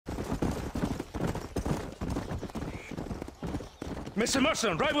Mr.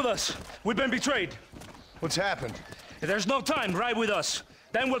 Marston, ride with us. We've been betrayed. What's happened? There's no time. Ride with us.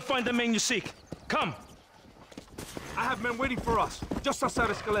 Then we'll find the man you seek. Come. I have men waiting for us, just outside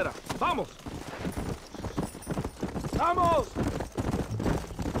Escalera. Vamos! Vamos!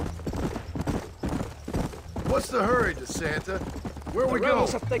 What's the hurry, DeSanta? Where we The go?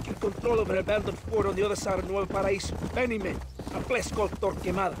 rebels have taken control of an abandoned fort on the other side of Nuevo Paraíso. Many men. A place called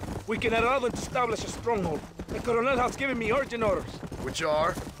Torquemada. We can allow them to establish a stronghold. The Colonel has given me urgent orders. Which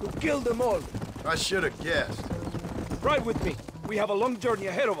are? To kill them all. I should have guessed. Ride with me. We have a long journey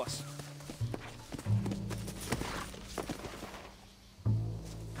ahead of us.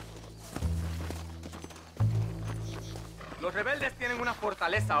 Los rebeldes tienen una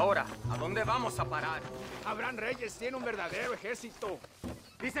fortaleza ahora. ¿A dónde vamos a parar? Abraham Reyes tiene un verdadero ejército.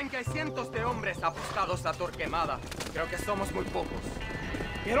 Dicen que hay cientos de hombres apostados a Torquemada. Creo que somos muy pocos.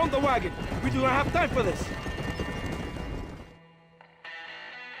 Get on the wagon. We do not have time for this.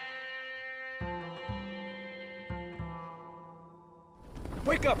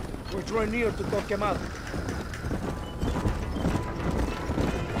 Wake up! We're drawing near to Torquemada.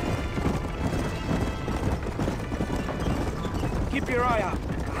 Keep your eye out.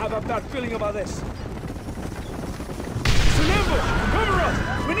 I have a bad feeling about this. It's an ambush! Cover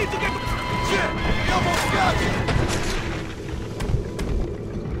us! We need to get... Shit! We almost got you!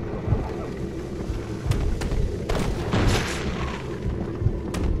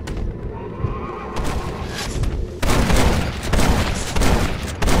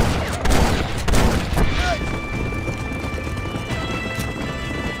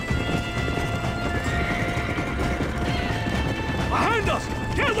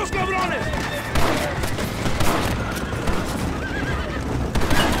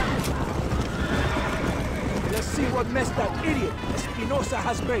 Mess that idiot Espinosa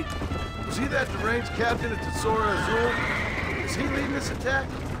has made. Was he that deranged captain at Tesoro Azul? Is he leading this attack?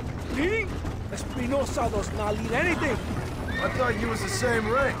 Leading? Espinosa does not lead anything. I thought you was the same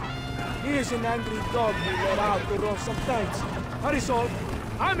rank. He is an angry dog we let out to run sometimes. That is all.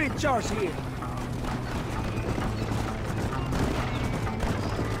 I'm in charge here.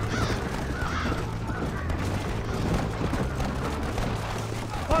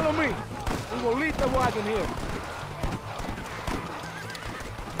 Follow me. We will lead the wagon here.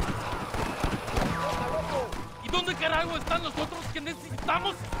 ¿Dónde carajo están los otros que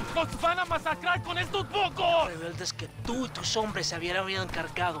necesitamos? ¡Nos van a masacrar con estos pocos! Rebeldes que tú y tus hombres se habían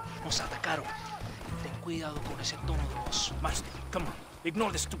encargado nos atacaron. Ten cuidado con ese tono de voz. Marston, come on.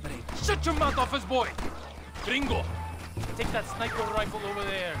 Ignore the stupid ape. Shut your mouth, office boy! Gringo, take that sniper rifle over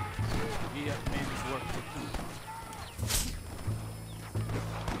there. We have men's work to do.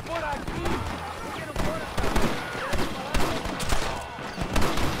 Por aquí! Quiero por acá.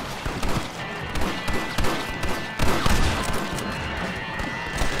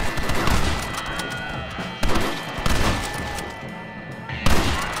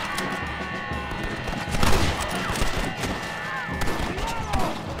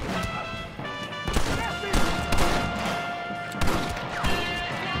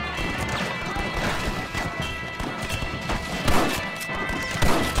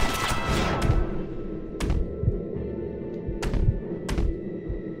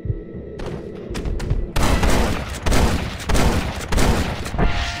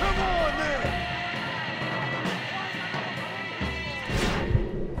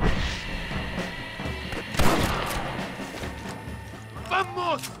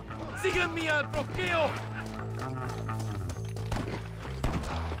 ¡Vamos! ¡Síganme al bloqueo!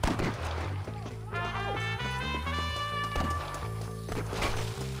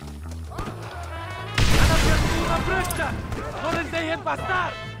 ¡Han abierto una brecha! ¡No les dejen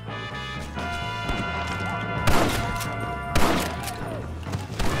pasar!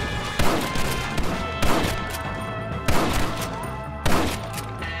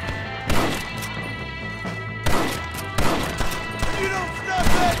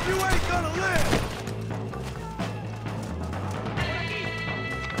 You ain't gonna live!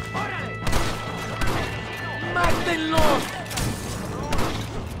 ¡Mátenlos!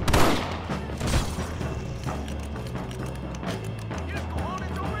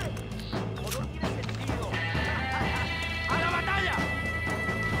 ¡A la batalla!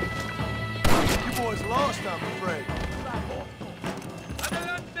 You boys lost, I'm afraid.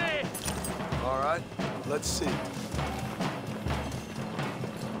 ¡Adelante! All right, let's see.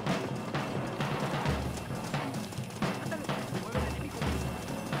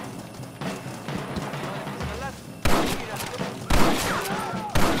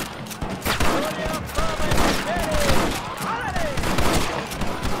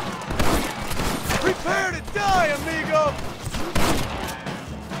 Prepare to die, amigo!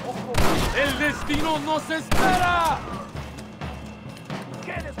 destino nos espera!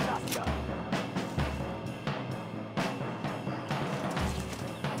 ¡Qué desgracia!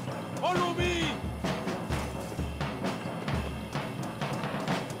 Follow me!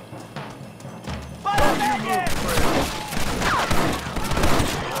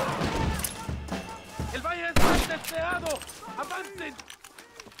 ¡El valle es más deseado! ¡Avancen!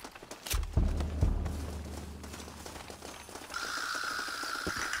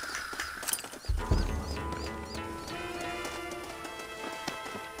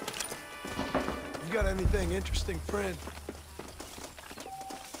 You got anything interesting, friend?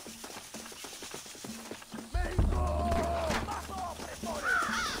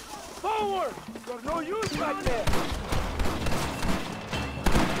 Forward! You're no use back there!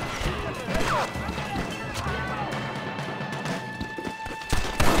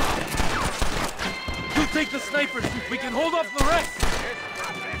 You take the snipers! We can hold off the rest!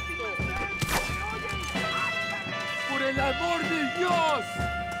 ¡Por el amor de Dios!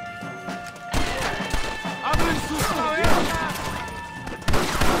 ¡Abren sus cabezas!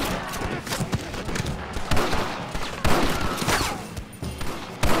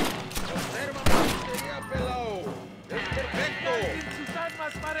 ¡Carguen sus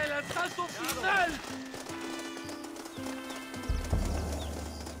armas para el asalto final!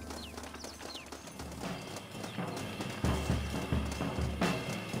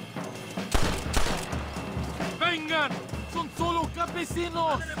 ¡Vengan! ¡Son solo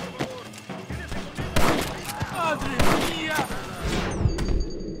campesinos! ¡Madre mía!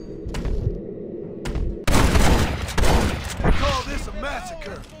 They call this a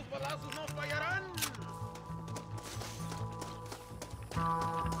massacre.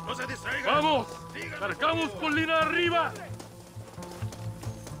 ¡Vamos! ¡Cargamos colina arriba!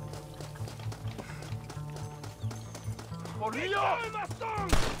 ¡Bolillo!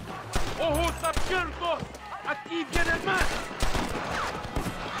 ¡Ojos abiertos! ¡Aquí vienen más!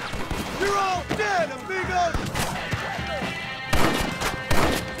 You're all dead, amigos!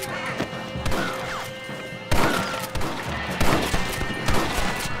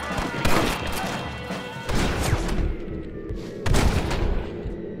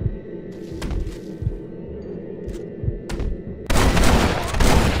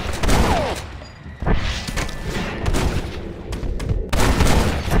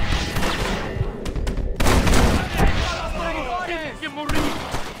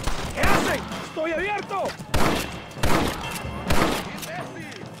 ¿Qué hacen? ¡Estoy abierto!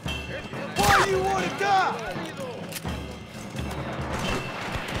 Why you wanna die?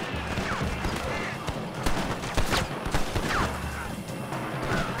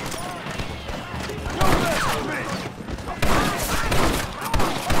 Don't mess with me!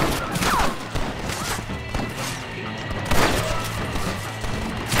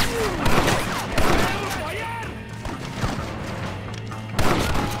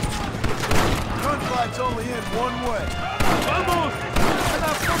 Gunfights only end one way. ¡Vamos! ¡A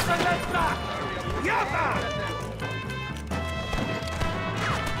la fortaleza! ¡Yata!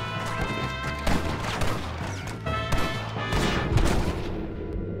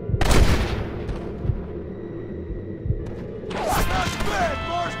 Not bad,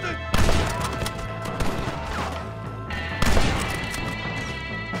 Marston!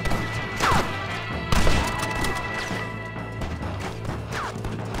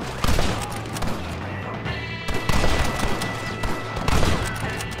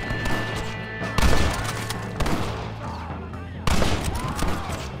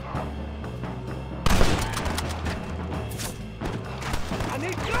 ¡I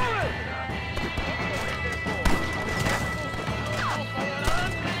need cover!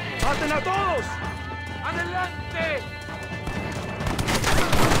 ¡Maten a todos! ¡Adelante!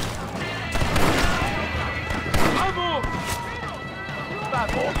 ¡Vamos!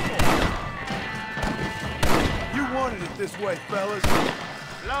 You wanted it this way, fellas.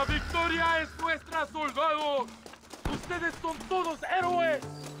 ¡La victoria es nuestra, soldados! ¡Ustedes son todos héroes!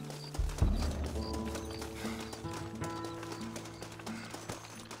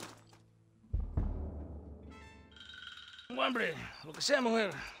 Hombre, lo que sea,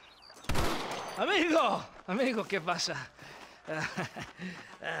 mujer. Amigo, ¿qué pasa?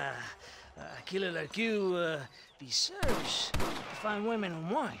 Killer like you deserves to find women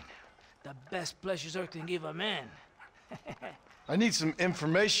and wine. The best pleasures Earth can give a man. I need some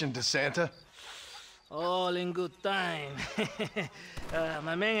information, DeSanta. All in good time.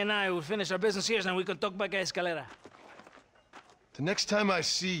 My man and I will finish our business here and we can talk back at Escalera. The next time I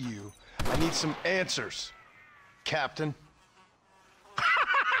see you, I need some answers, Captain.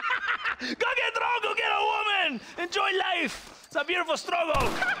 Go get drunk, go get a woman! Enjoy life! It's a beautiful struggle!